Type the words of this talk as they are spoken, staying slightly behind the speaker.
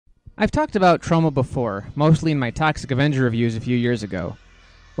I've talked about Troma before, mostly in my Toxic Avenger reviews a few years ago.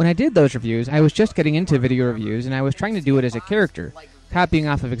 When I did those reviews, I was just getting into video reviews and I was trying to do it as a character, copying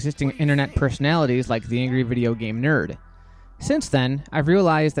off of existing internet personalities like the Angry Video Game Nerd. Since then, I've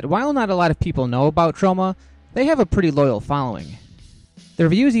realized that while not a lot of people know about Troma, they have a pretty loyal following. The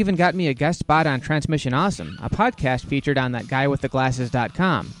reviews even got me a guest spot on Transmission Awesome, a podcast featured on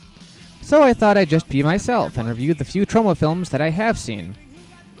thatguywiththeglasses.com. So I thought I'd just be myself and review the few Troma films that I have seen.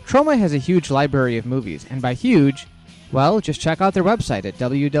 Troma has a huge library of movies, and by huge, well, just check out their website at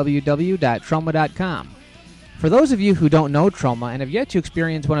www.troma.com. For those of you who don't know Troma and have yet to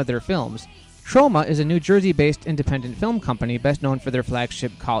experience one of their films, Troma is a New Jersey-based independent film company best known for their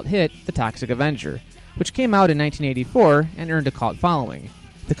flagship cult hit, The Toxic Avenger, which came out in 1984 and earned a cult following.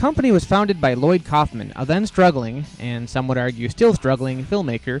 The company was founded by Lloyd Kaufman, a then struggling, and some would argue still struggling,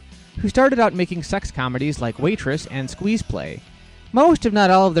 filmmaker who started out making sex comedies like Waitress and Squeeze Play. Most, if not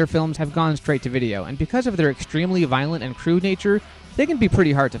all, of their films have gone straight to video, and because of their extremely violent and crude nature, they can be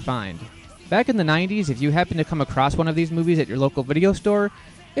pretty hard to find. Back in the 90s, if you happened to come across one of these movies at your local video store,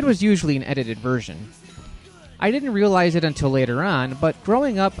 it was usually an edited version. I didn't realize it until later on, but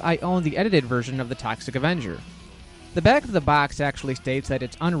growing up, I owned the edited version of The Toxic Avenger. The back of the box actually states that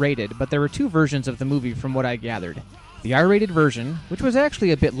it's unrated, but there were two versions of the movie from what I gathered. The R-rated version, which was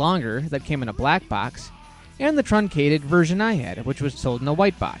actually a bit longer, that came in a black box, and the truncated version I had, which was sold in a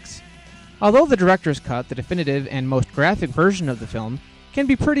white box. Although the director's cut, the definitive and most graphic version of the film, can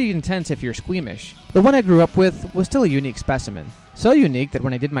be pretty intense if you're squeamish, the one I grew up with was still a unique specimen. So unique that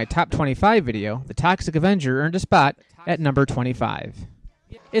when I did my top 25 video, The Toxic Avenger earned a spot at number 25.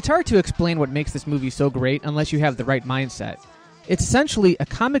 It's hard to explain what makes this movie so great unless you have the right mindset. It's essentially a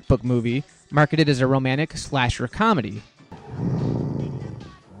comic book movie marketed as a romantic slasher comedy.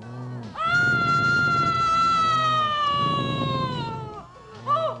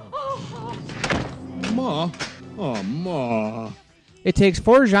 Ma. Oh, Ma. It takes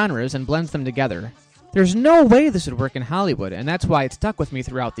four genres and blends them together. There's no way this would work in Hollywood, and that's why it stuck with me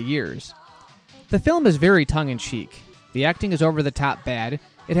throughout the years. The film is very tongue-in-cheek. The acting is over-the-top bad,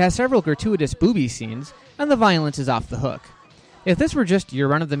 it has several gratuitous booby scenes, and the violence is off the hook. If this were just your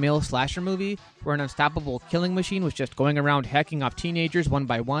run-of-the-mill slasher movie, where an unstoppable killing machine was just going around hacking off teenagers one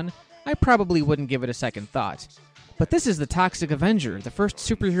by one, I probably wouldn't give it a second thought. But this is the Toxic Avenger, the first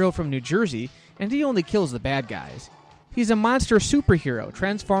superhero from New Jersey, and he only kills the bad guys. He's a monster superhero,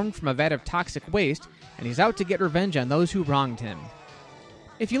 transformed from a vat of toxic waste, and he's out to get revenge on those who wronged him.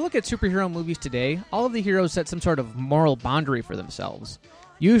 If you look at superhero movies today, all of the heroes set some sort of moral boundary for themselves.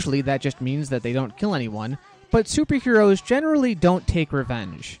 Usually that just means that they don't kill anyone, but superheroes generally don't take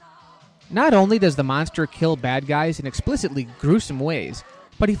revenge. Not only does the monster kill bad guys in explicitly gruesome ways,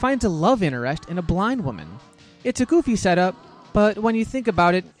 but he finds a love interest in a blind woman. It's a goofy setup, but when you think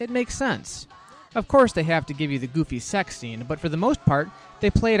about it, it makes sense. Of course they have to give you the goofy sex scene, but for the most part, they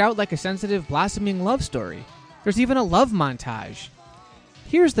play it out like a sensitive, blossoming love story. There's even a love montage.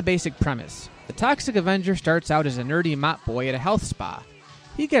 Here's the basic premise. The Toxic Avenger starts out as a nerdy mop boy at a health spa.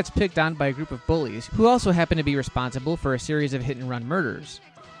 He gets picked on by a group of bullies, who also happen to be responsible for a series of hit-and-run murders.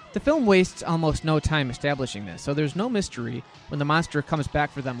 The film wastes almost no time establishing this, so there's no mystery when the monster comes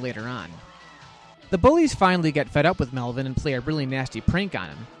back for them later on. The bullies finally get fed up with Melvin and play a really nasty prank on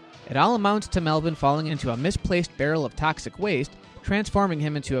him. It all amounts to Melvin falling into a misplaced barrel of toxic waste, transforming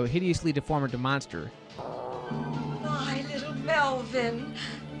him into a hideously deformed monster. My little Melvin.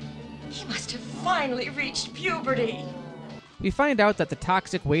 He must have finally reached puberty. We find out that the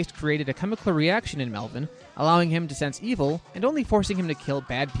toxic waste created a chemical reaction in Melvin, allowing him to sense evil and only forcing him to kill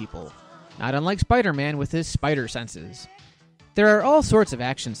bad people. Not unlike Spider-Man with his spider senses. There are all sorts of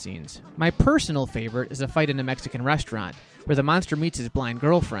action scenes. My personal favorite is a fight in a Mexican restaurant, where the monster meets his blind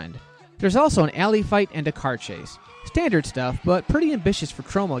girlfriend. There's also an alley fight and a car chase. Standard stuff, but pretty ambitious for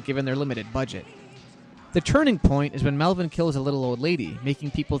Troma given their limited budget. The turning point is when Melvin kills a little old lady,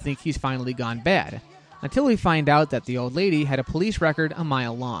 making people think he's finally gone bad, until we find out that the old lady had a police record a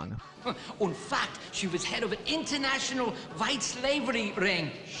mile long. In fact, she was head of an international white slavery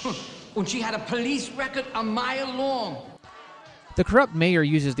ring. And she had a police record a mile long. The corrupt mayor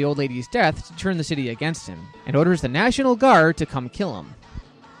uses the old lady's death to turn the city against him, and orders the National Guard to come kill him.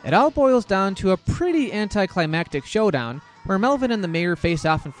 It all boils down to a pretty anticlimactic showdown, where Melvin and the mayor face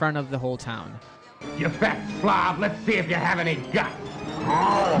off in front of the whole town. You fat slob, let's see if you have any guts.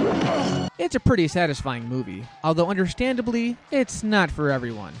 It's a pretty satisfying movie, although understandably, it's not for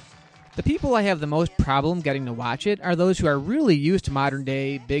everyone. The people I have the most problem getting to watch it are those who are really used to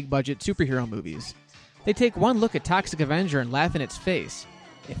modern-day, big-budget superhero movies. They take one look at Toxic Avenger and laugh in its face.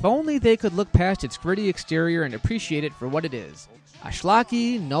 If only they could look past its gritty exterior and appreciate it for what it is. A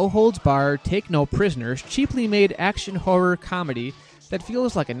schlocky, no-holds-barred, take-no-prisoners, cheaply made action horror comedy that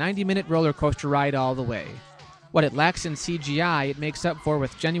feels like a 90-minute roller coaster ride all the way. What it lacks in CGI, it makes up for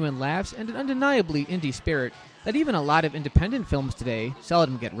with genuine laughs and an undeniably indie spirit that even a lot of independent films today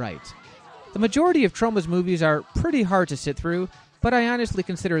seldom get right. The majority of Troma's movies are pretty hard to sit through, but I honestly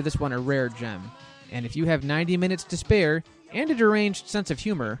consider this one a rare gem. And if you have 90 minutes to spare and a deranged sense of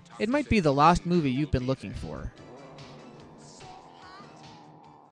humor, it might be the lost movie you've been looking for.